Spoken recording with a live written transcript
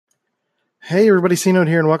Hey everybody, C-Note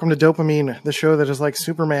here, and welcome to Dopamine, the show that is like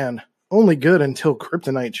Superman, only good until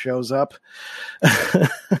Kryptonite shows up.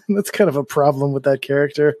 That's kind of a problem with that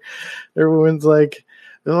character. Everyone's like,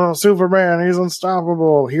 oh, Superman, he's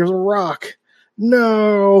unstoppable. Here's a rock.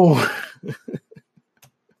 No!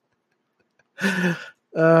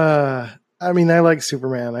 I mean, I like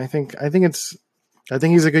Superman. I think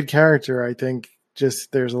he's a good character. I think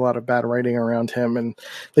just there's a lot of bad writing around him, and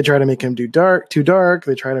they try to make him too dark.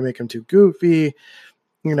 They try to make him too goofy.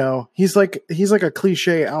 You know, he's like a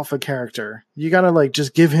cliche alpha character. You gotta like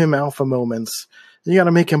just give him alpha moments. You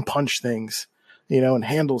gotta make him punch things, and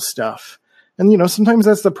handle stuff. And sometimes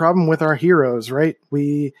that's the problem with our heroes, right?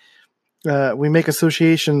 We make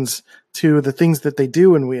associations to the things that they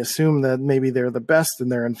do, and we assume that maybe they're the best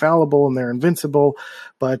and they're infallible and they're invincible.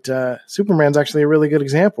 But Superman's actually a really good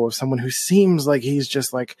example of someone who seems like he's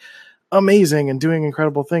just like amazing and doing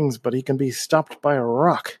incredible things, but he can be stopped by a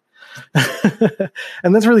rock.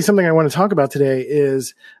 And that's really something I want to talk about today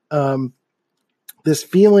is this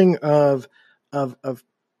feeling of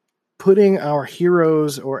putting our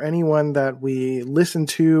heroes or anyone that we listen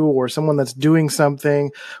to or someone that's doing something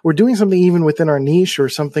even within our niche or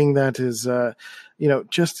something that is,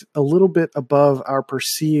 just a little bit above our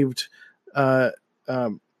perceived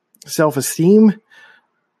self-esteem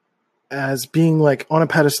as being like on a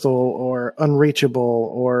pedestal or unreachable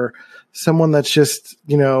or someone that's just,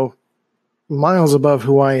 miles above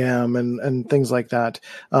who I am and things like that.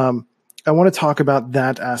 I want to talk about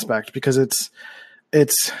that aspect because it's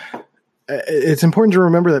important to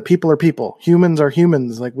remember that people are people. Humans are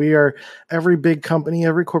humans. Like we are every big company,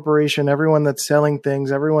 every corporation, everyone that's selling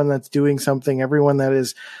things, everyone that's doing something, everyone that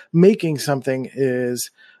is making something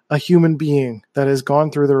is a human being that has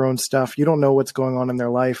gone through their own stuff. You don't know what's going on in their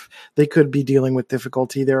life. They could be dealing with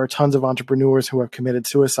difficulty. There are tons of entrepreneurs who have committed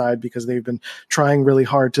suicide because they've been trying really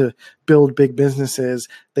hard to build big businesses.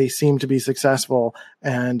 They seem to be successful,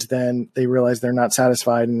 and then they realize they're not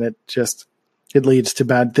satisfied, and it leads to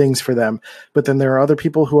bad things for them. But then there are other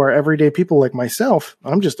people who are everyday people like myself.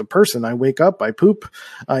 I'm just a person. I wake up, I poop,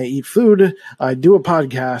 I eat food, I do a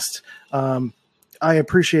podcast. I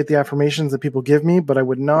appreciate the affirmations that people give me, but I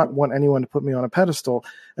would not want anyone to put me on a pedestal.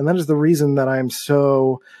 And that is the reason that I'm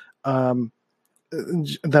so, that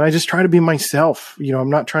I just try to be myself.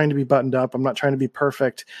 I'm not trying to be buttoned up. I'm not trying to be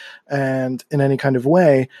perfect and in any kind of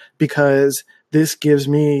way, because this gives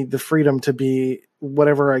me the freedom to be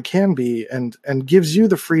whatever I can be and gives you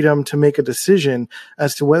the freedom to make a decision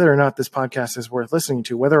as to whether or not this podcast is worth listening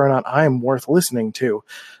to, whether or not I'm worth listening to,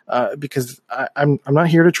 because I'm not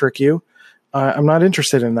here to trick you. I'm not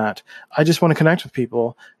interested in that. I just want to connect with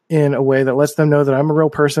people in a way that lets them know that I'm a real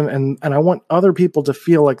person. And I want other people to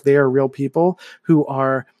feel like they are real people who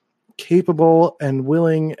are capable and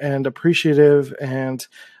willing and appreciative and,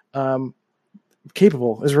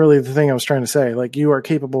 capable is really the thing I was trying to say. Like you are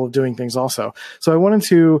capable of doing things also. So I wanted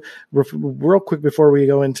to real quick before we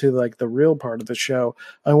go into like the real part of the show,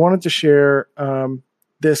 I wanted to share,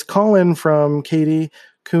 this call in from Katie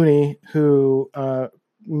Cooney, who,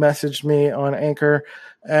 messaged me on Anchor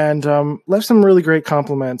and left some really great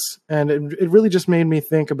compliments. And it really just made me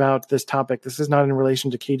think about this topic. This is not in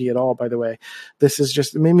relation to Katie at all, by the way. This is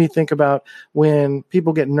just, it made me think about when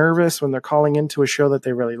people get nervous when they're calling into a show that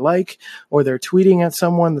they really like, or they're tweeting at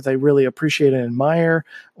someone that they really appreciate and admire,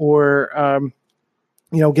 or,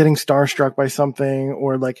 getting starstruck by something,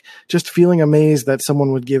 or like just feeling amazed that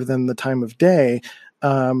someone would give them the time of day.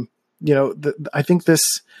 I think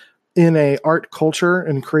this, in a art culture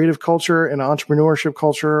and creative culture and entrepreneurship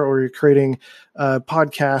culture, or you're creating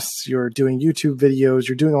podcasts, you're doing YouTube videos,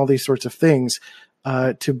 you're doing all these sorts of things,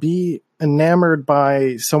 to be enamored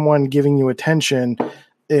by someone giving you attention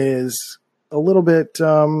is a little bit, I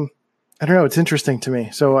don't know, it's interesting to me.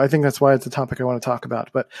 So I think that's why it's a topic I want to talk about.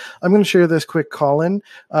 But I'm going to share this quick call in.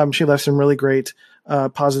 She left some really great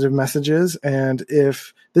positive messages. And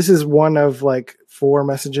if this is one of like 4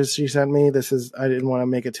 messages she sent me, I didn't want to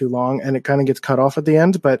make it too long, and it kind of gets cut off at the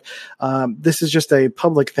end. But this is just a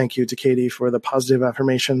public thank you to Katie for the positive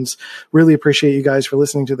affirmations. Really appreciate you guys for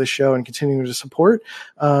listening to the show and continuing to support.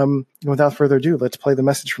 Without further ado, let's play the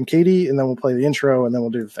message from Katie, and then we'll play the intro, and then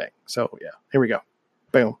we'll do the thing. So yeah, here we go.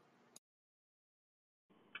 Boom.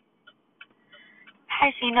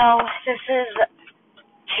 Hi, Zeno. This is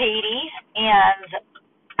Katie, and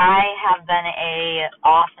I have been a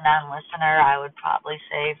off and on listener, I would probably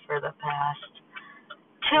say, for the past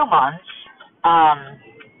 2 months.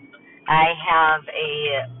 I have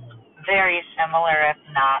a very similar, if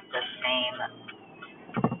not the same,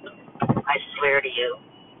 I swear to you,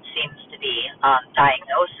 seems to be,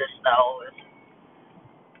 diagnosis, though,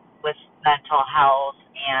 with mental health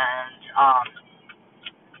and um,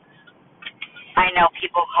 I know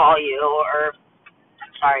people call you, or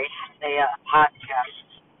I'm sorry, they podcast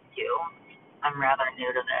you. I'm rather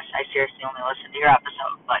new to this. I seriously only listened to your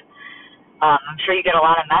episode, but I'm sure you get a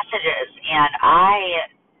lot of messages, and I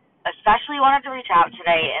especially wanted to reach out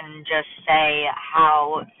today and just say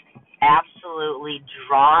how absolutely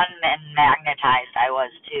drawn and magnetized I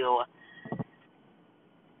was to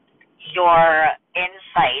your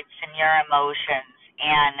insights and your emotions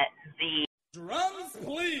and the drums,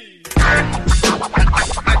 please.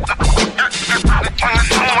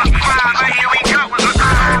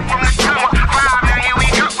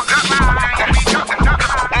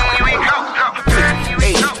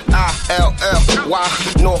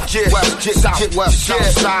 H-I-L-L-Y, north, west, south,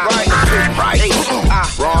 side, right,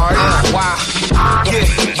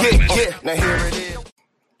 yeah, now here it is.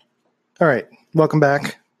 All right, welcome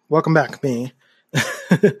back, me.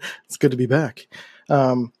 It's good to be back.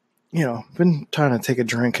 Been trying to take a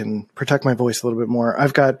drink and protect my voice a little bit more.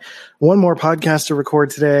 I've got one more podcast to record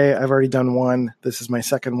today. I've already done one. This is my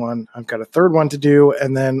second one. I've got a third one to do,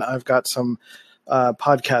 and then I've got some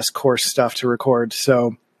podcast course stuff to record.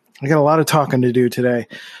 So I got a lot of talking to do today.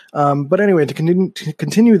 But anyway, to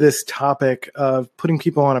continue this topic of putting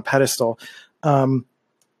people on a pedestal, obviously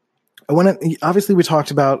we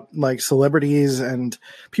talked about like celebrities and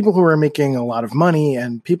people who are making a lot of money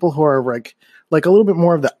and people who are like a little bit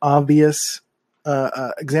more of the obvious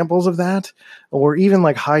examples of that, or even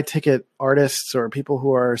like high ticket artists or people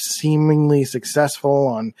who are seemingly successful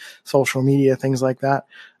on social media, things like that.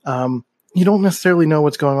 You don't necessarily know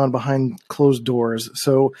what's going on behind closed doors.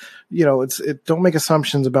 So, don't make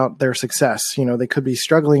assumptions about their success. They could be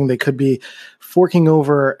struggling. They could be forking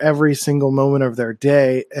over every single moment of their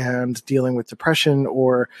day and dealing with depression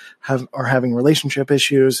or having relationship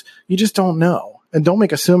issues. You just don't know. And don't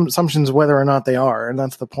make assumptions whether or not they are. And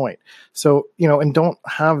that's the point. So, and don't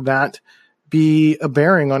have that be a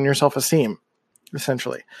bearing on your self-esteem,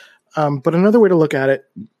 essentially. But another way to look at it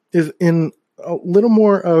is in a little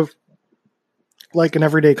more of like an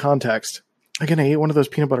everyday context. Again, I ate one of those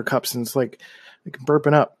peanut butter cups and it's like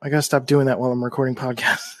burping up. I got to stop doing that while I'm recording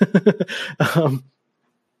podcasts.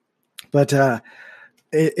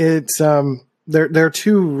 There are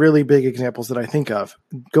two really big examples that I think of: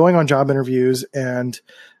 going on job interviews and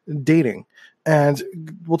dating. And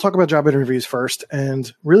we'll talk about job interviews first,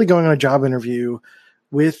 and really going on a job interview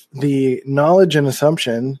with the knowledge and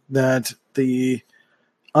assumption that the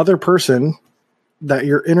other person that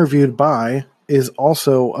you're interviewed by is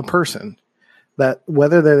also a person, that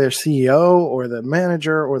whether they're their CEO or the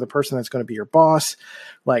manager or the person that's going to be your boss,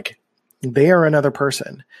 like they are another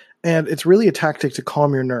person. And it's really a tactic to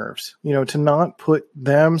calm your nerves, to not put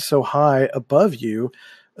them so high above you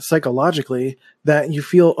psychologically that you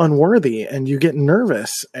feel unworthy and you get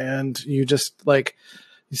nervous and you just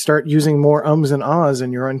you start using more ums and ahs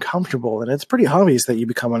and you're uncomfortable. And it's pretty obvious that you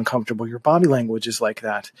become uncomfortable. Your body language is like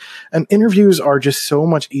that. And interviews are just so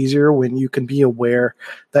much easier when you can be aware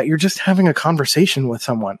that you're just having a conversation with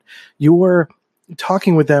someone. You're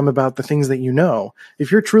talking with them about the things that you know.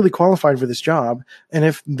 If you're truly qualified for this job, and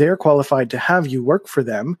if they're qualified to have you work for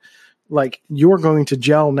them, you're going to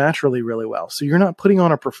gel naturally really well. So you're not putting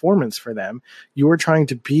on a performance for them. You're trying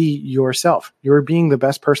to be yourself. You're being the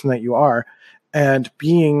best person that you are, and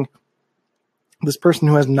being this person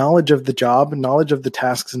who has knowledge of the job, knowledge of the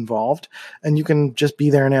tasks involved, and you can just be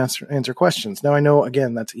there and answer questions. Now, I know,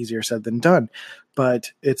 again, that's easier said than done,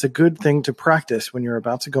 but it's a good thing to practice when you're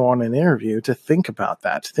about to go on an interview, to think about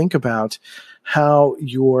that. Think about how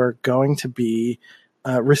you're going to be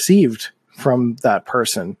received from that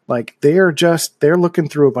person. They're looking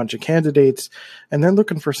through a bunch of candidates and they're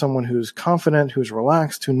looking for someone who's confident, who's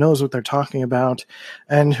relaxed, who knows what they're talking about,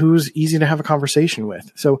 and who's easy to have a conversation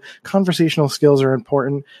with. So conversational skills are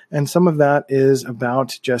important. And some of that is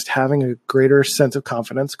about just having a greater sense of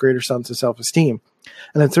confidence, greater sense of self-esteem.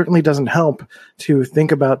 And it certainly doesn't help to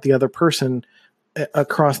think about the other person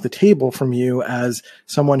across the table from you as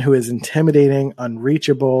someone who is intimidating,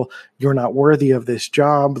 unreachable. You're not worthy of this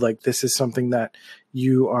job. This is something that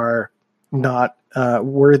you are not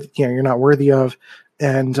worthy. You're not worthy of,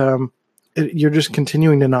 and you're just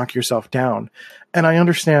continuing to knock yourself down. And I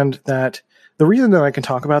understand that the reason that I can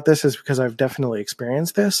talk about this is because I've definitely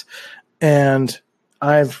experienced this, and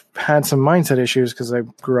I've had some mindset issues because I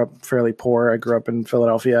grew up fairly poor. I grew up in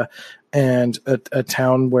Philadelphia, and a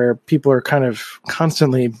town where people are kind of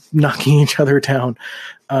constantly knocking each other down.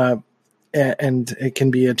 And it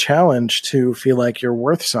can be a challenge to feel like you're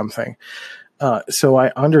worth something. So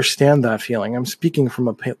I understand that feeling. I'm speaking from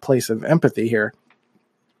a place of empathy here.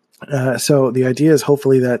 So the idea is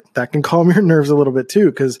hopefully that can calm your nerves a little bit too.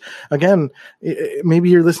 Because again, maybe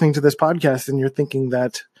you're listening to this podcast and you're thinking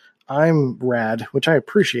that I'm rad, which I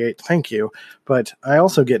appreciate. Thank you. But I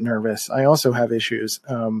also get nervous. I also have issues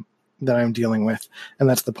that I'm dealing with. And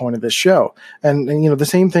that's the point of this show. And the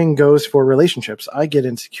same thing goes for relationships. I get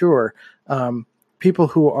insecure. People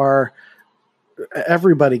who are,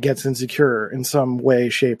 everybody gets insecure in some way,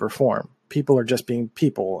 shape, or form. People are just being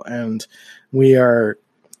people. And we are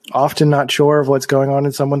often not sure of what's going on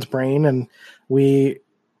in someone's brain. And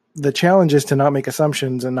the challenge is to not make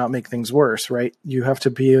assumptions and not make things worse, right? You have to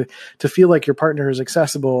feel like your partner is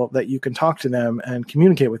accessible, that you can talk to them and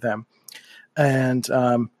communicate with them. And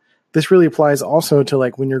this really applies also to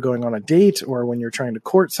like when you're going on a date or when you're trying to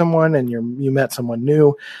court someone and you met someone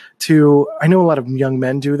new. I know a lot of young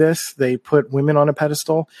men do this. They put women on a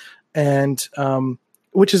pedestal, and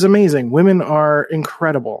which is amazing. Women are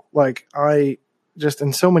incredible. Like just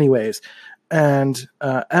in so many ways. And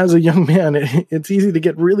as a young man, it's easy to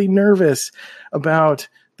get really nervous about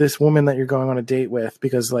this woman that you're going on a date with,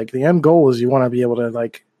 because like the end goal is you want to be able to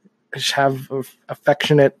like have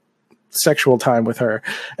affectionate sexual time with her.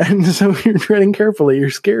 And so you're treading carefully. You're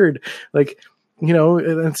scared. Like,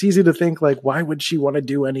 it's easy to think like, why would she want to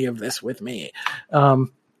do any of this with me?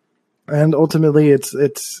 And ultimately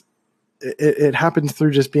it happens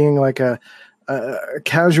through just being like a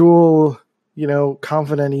casual,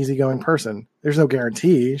 confident, easygoing person. There's no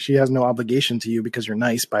guarantee. She has no obligation to you because you're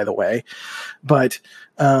nice, by the way. But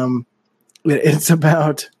it's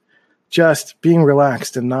about just being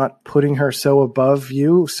relaxed and not putting her so above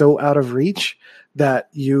you, so out of reach that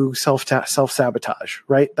you self-sabotage,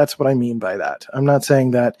 right? That's what I mean by that. I'm not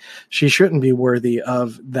saying that she shouldn't be worthy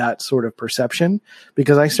of that sort of perception,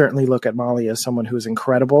 because I certainly look at Molly as someone who's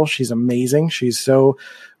incredible. She's amazing. She's so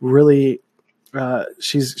really,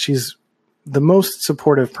 she's the most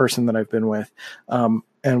supportive person that I've been with.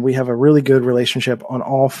 And we have a really good relationship on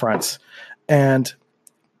all fronts. And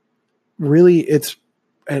really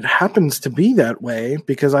it happens to be that way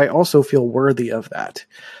because I also feel worthy of that.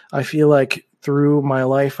 I feel like through my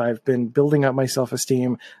life, I've been building up my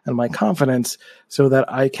self-esteem and my confidence so that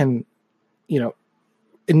I can,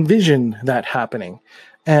 envision that happening.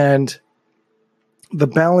 And the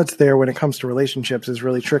balance there when it comes to relationships is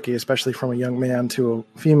really tricky, especially from a young man to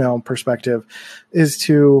a female perspective, is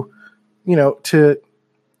to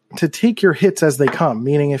take your hits as they come.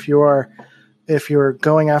 Meaning if you're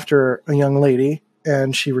going after a young lady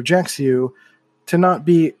and she rejects you, to not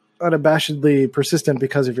be unabashedly persistent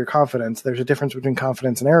because of your confidence. There's a difference between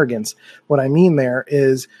confidence and arrogance. What I mean there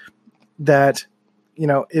is that,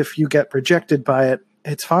 if you get rejected by it,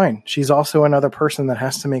 it's fine. She's also another person that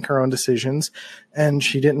has to make her own decisions, and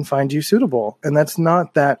she didn't find you suitable. And that's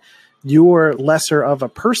not that you're lesser of a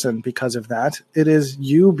person because of that. It is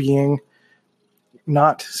you being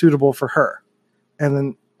not suitable for her.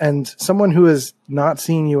 And someone who is not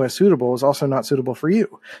seeing you as suitable is also not suitable for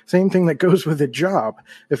you. Same thing that goes with a job.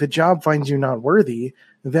 If a job finds you not worthy,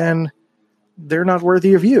 then they're not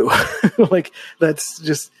worthy of you. Like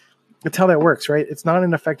that's how that works, right? It's not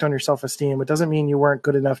an effect on your self-esteem. It doesn't mean you weren't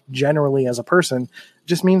good enough generally as a person. It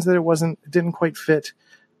just means that it didn't quite fit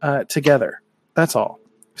together. That's all.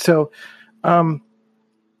 So I'm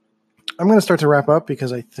going to start to wrap up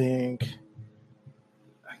because I think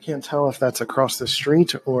I can't tell if that's across the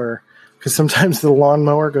street or because sometimes the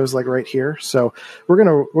lawnmower goes like right here. So we're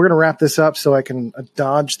gonna wrap this up so I can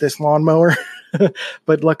dodge this lawnmower.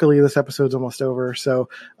 But luckily this episode's almost over. So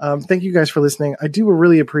thank you guys for listening. I do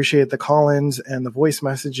really appreciate the call-ins and the voice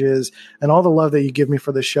messages and all the love that you give me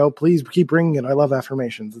for the show. Please keep bringing it. I love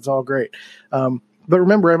affirmations. It's all great. But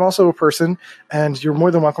remember, I'm also a person, and you're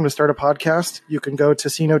more than welcome to start a podcast. You can go to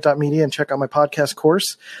cnote.media and check out my podcast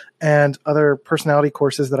course and other personality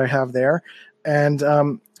courses that I have there.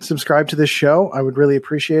 And subscribe to this show. I would really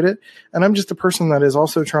appreciate it. And I'm just a person that is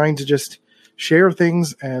also trying to just share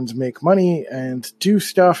things and make money and do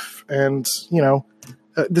stuff. And,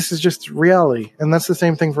 this is just reality. And that's the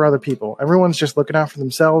same thing for other people. Everyone's just looking out for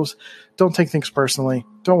themselves. Don't take things personally.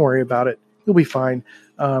 Don't worry about it. You'll be fine.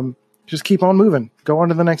 Just keep on moving. Go on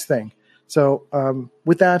to the next thing. So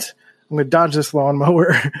with that, I'm going to dodge this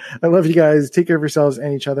lawnmower. I love you guys. Take care of yourselves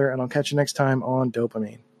and each other. And I'll catch you next time on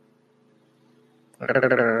Dopamine.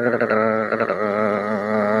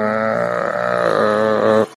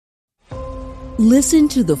 Listen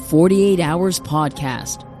to the 48 Hours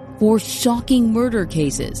podcast for shocking murder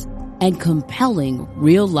cases and compelling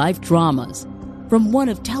real-life dramas from one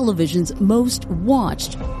of television's most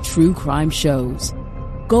watched true crime shows.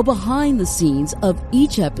 Go behind the scenes of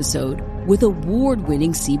each episode with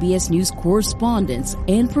award-winning CBS News correspondents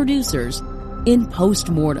and producers in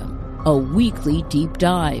Postmortem, a weekly deep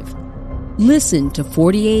dive. Listen to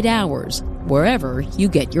 48 Hours wherever you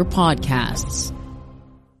get your podcasts.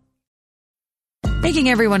 Making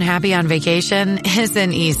everyone happy on vacation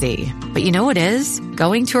isn't easy, but you know what is?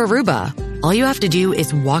 Going to Aruba. All you have to do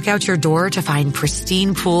is walk out your door to find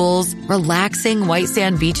pristine pools, relaxing white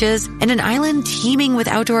sand beaches, and an island teeming with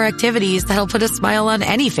outdoor activities that'll put a smile on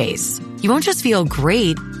any face. You won't just feel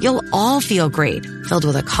great, you'll all feel great, filled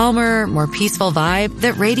with a calmer, more peaceful vibe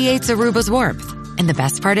that radiates Aruba's warmth. And the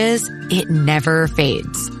best part is, it never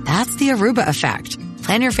fades. That's the Aruba effect.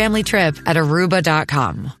 Plan your family trip at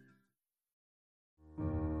Aruba.com.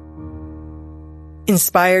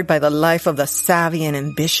 Inspired by the life of the savvy and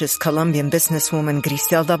ambitious Colombian businesswoman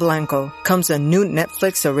Griselda Blanco comes a new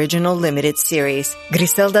Netflix original limited series.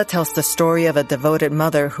 Griselda tells the story of a devoted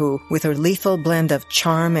mother who, with her lethal blend of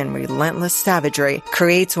charm and relentless savagery,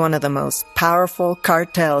 creates one of the most powerful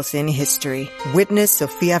cartels in history. Witness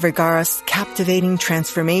Sofia Vergara's captivating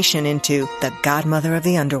transformation into the godmother of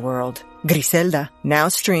the underworld. Griselda, now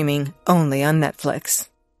streaming only on Netflix.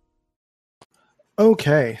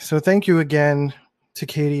 Okay, so thank you again to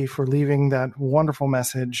Katie for leaving that wonderful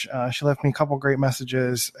message. She left me a couple great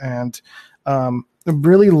messages, and I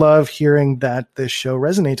really love hearing that this show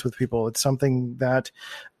resonates with people. It's something that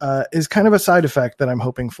is kind of a side effect that I'm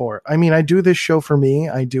hoping for. I mean, I do this show for me.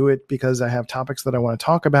 I do it because I have topics that I want to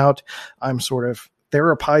talk about. I'm sort of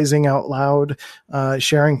therapizing out loud,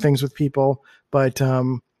 sharing things with people, but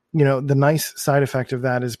the nice side effect of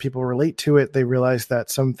that is people relate to it. They realize that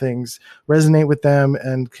some things resonate with them,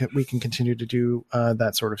 and we can continue to do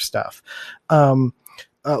that sort of stuff. A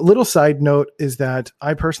little side note is that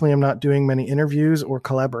I personally am not doing many interviews or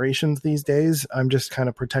collaborations these days. I'm just kind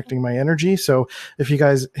of protecting my energy. So if you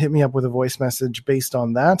guys hit me up with a voice message based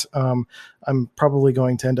on that, I'm probably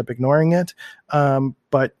going to end up ignoring it.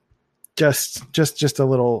 But just a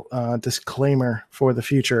little disclaimer for the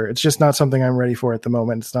future. It's just not something I'm ready for at the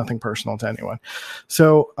moment. It's nothing personal to anyone.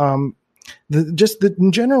 So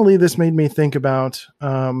generally, this made me think about,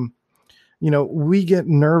 we get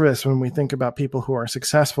nervous when we think about people who are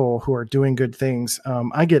successful, who are doing good things.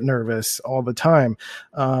 I get nervous all the time.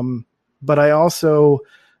 But I also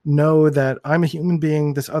know that I'm a human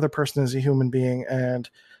being. This other person is a human being. And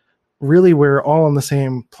really, we're all on the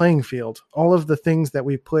same playing field. All of the things that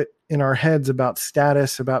we put in our heads about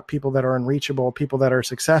status, about people that are unreachable, people that are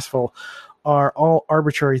successful, are all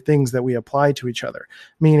arbitrary things that we apply to each other.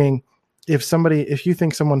 Meaning, if you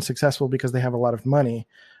think someone's successful because they have a lot of money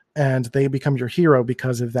and they become your hero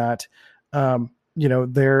because of that,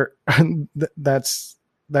 they're that's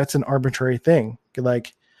an arbitrary thing.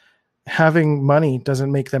 Like, having money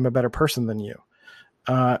doesn't make them a better person than you.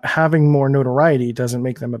 Having more notoriety doesn't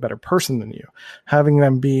make them a better person than you. Having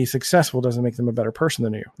them be successful doesn't make them a better person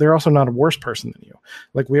than you. They're also not a worse person than you.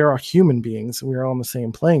 Like, we are all human beings. We are all on the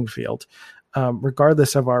same playing field,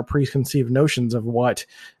 regardless of our preconceived notions of what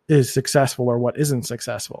is successful or what isn't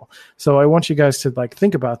successful. So I want you guys to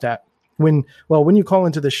think about that when you call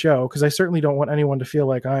into the show, because I certainly don't want anyone to feel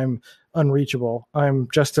like I'm unreachable. I'm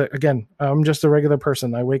just a regular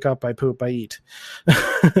person. I wake up, I poop, I eat.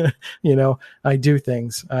 I do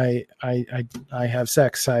things. I have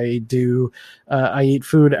sex. I eat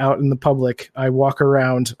food out in the public. I walk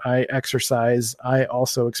around. I exercise. I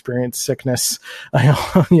also experience sickness.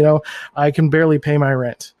 I can barely pay my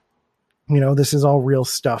rent. This is all real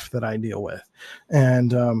stuff that I deal with.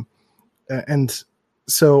 And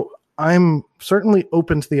so I'm certainly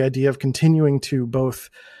open to the idea of continuing to both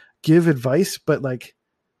give advice, but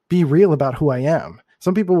be real about who I am.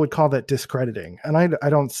 Some people would call that discrediting. And I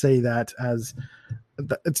don't say that as,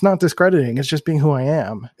 it's not discrediting. It's just being who I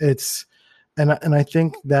am. And I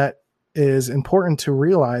think that is important to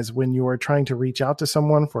realize when you are trying to reach out to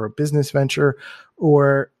someone for a business venture,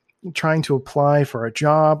 or trying to apply for a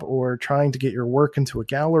job, or trying to get your work into a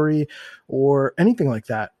gallery, or anything like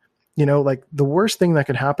that. The worst thing that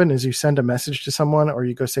could happen is you send a message to someone, or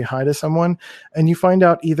you go say hi to someone, and you find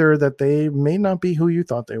out either that they may not be who you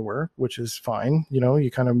thought they were, which is fine. You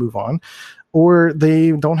kind of move on, or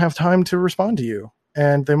they don't have time to respond to you,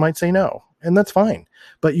 and they might say no, and that's fine.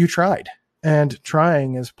 But you tried, and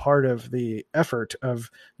trying is part of the effort of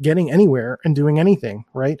getting anywhere and doing anything,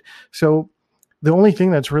 right? So the only thing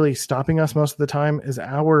that's really stopping us most of the time is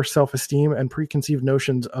our self-esteem and preconceived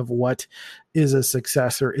notions of what is a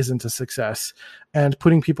success or isn't a success, and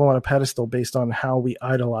putting people on a pedestal based on how we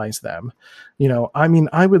idolize them.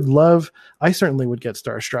 I certainly would get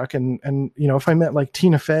starstruck. And if I met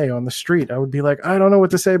Tina Fey on the street, I would be like, I don't know what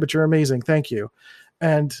to say, but you're amazing. Thank you.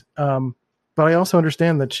 And, but I also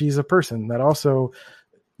understand that she's a person that also,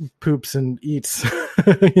 poops and eats,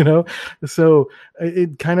 so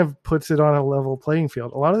it kind of puts it on a level playing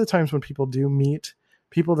field. A lot of the times when people do meet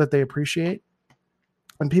people that they appreciate,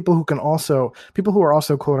 and people who are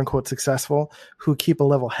also quote unquote successful, who keep a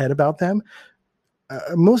level head about them,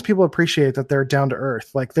 most people appreciate that they're down to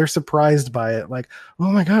earth. Like, they're surprised by it. Like,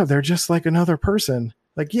 oh my God, they're just like another person.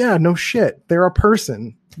 Like, yeah, no shit. They're a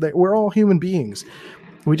person. We're all human beings.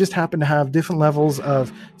 We just happen to have different levels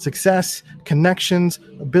of success, connections,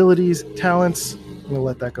 abilities, talents. I'm going to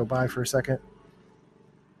let that go by for a second.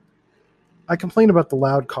 I complain about the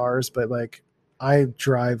loud cars, but like, I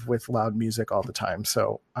drive with loud music all the time,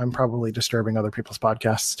 so I'm probably disturbing other people's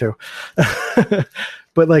podcasts too.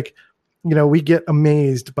 But like, we get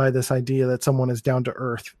amazed by this idea that someone is down to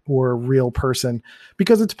earth or a real person,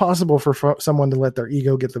 because it's possible for someone to let their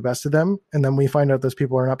ego get the best of them. And then we find out those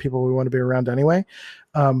people are not people we want to be around anyway.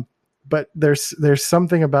 But there's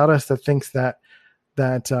something about us that thinks that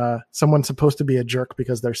someone's supposed to be a jerk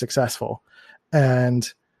because they're successful.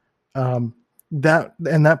 And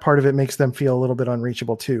that part of it makes them feel a little bit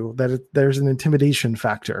unreachable too, there's an intimidation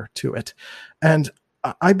factor to it. And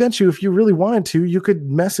I bet you if you really wanted to, you could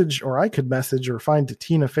message, or I could message, or find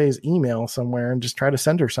Tina Fey's email somewhere and just try to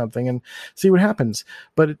send her something and see what happens.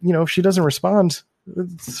 But, if she doesn't respond,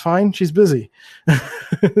 it's fine. She's busy.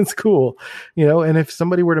 It's cool. And if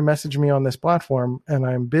somebody were to message me on this platform and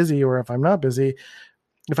I'm busy, or if I'm not busy,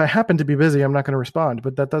 if I happen to be busy, I'm not going to respond.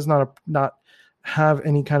 But that does not have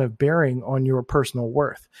any kind of bearing on your personal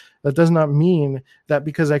worth. That does not mean that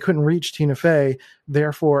because I couldn't reach Tina Fey,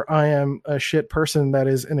 therefore I am a shit person that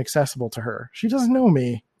is inaccessible to her. She doesn't know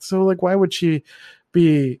me. So like, why would she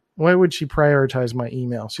prioritize my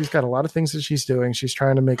email? She's got a lot of things that she's doing. She's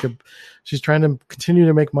trying to continue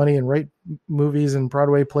to make money and write movies and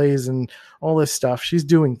Broadway plays and all this stuff. She's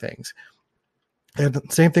doing things. And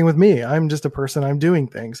same thing with me. I'm just a person. I'm doing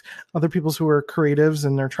things. Other people who are creatives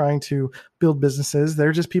and they're trying to build businesses,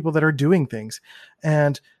 they're just people that are doing things.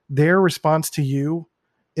 And their response to you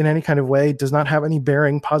in any kind of way does not have any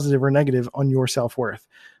bearing, positive or negative, on your self-worth.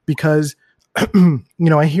 Because,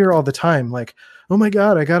 I hear all the time, like, oh my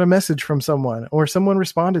God, I got a message from someone, or someone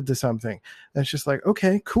responded to something. And it's just like,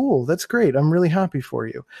 okay, cool. That's great. I'm really happy for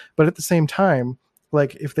you. But at the same time,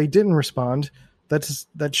 like, if they didn't respond,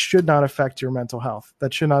 that should not affect your mental health.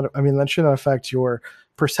 That should not affect your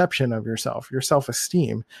perception of yourself, your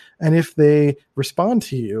self-esteem. And if they respond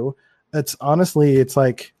to you, it's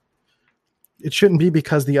like, it shouldn't be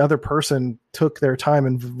because the other person took their time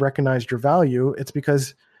and recognized your value. It's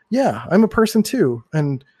because, yeah, I'm a person too.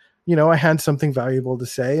 And, I had something valuable to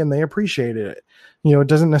say and they appreciated it. It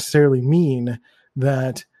doesn't necessarily mean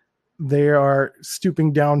that they are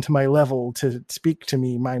stooping down to my level to speak to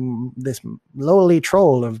me, this lowly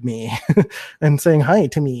troll of me, and saying hi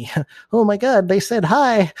to me. Oh my God, they said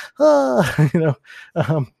hi. Oh,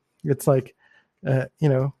 it's like,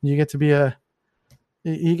 you get to be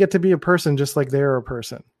a person just like they're a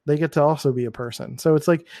person. They get to also be a person. So it's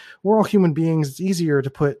like, we're all human beings. It's easier to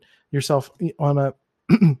put yourself on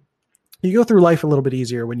you go through life a little bit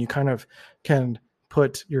easier when you kind of can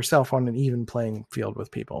put yourself on an even playing field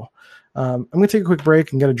with people. I'm going to take a quick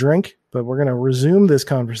break and get a drink, but we're going to resume this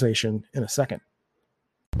conversation in a second.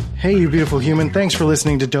 Hey, you beautiful human. Thanks for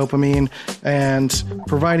listening to Dopamine and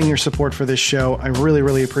providing your support for this show. I really,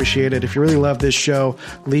 really appreciate it. If you really love this show,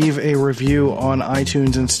 leave a review on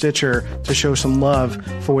iTunes and Stitcher to show some love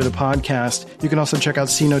for the podcast. You can also check out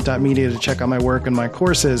cnote.media to check out my work and my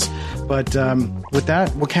courses. But with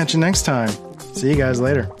that, we'll catch you next time. See you guys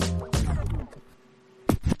later.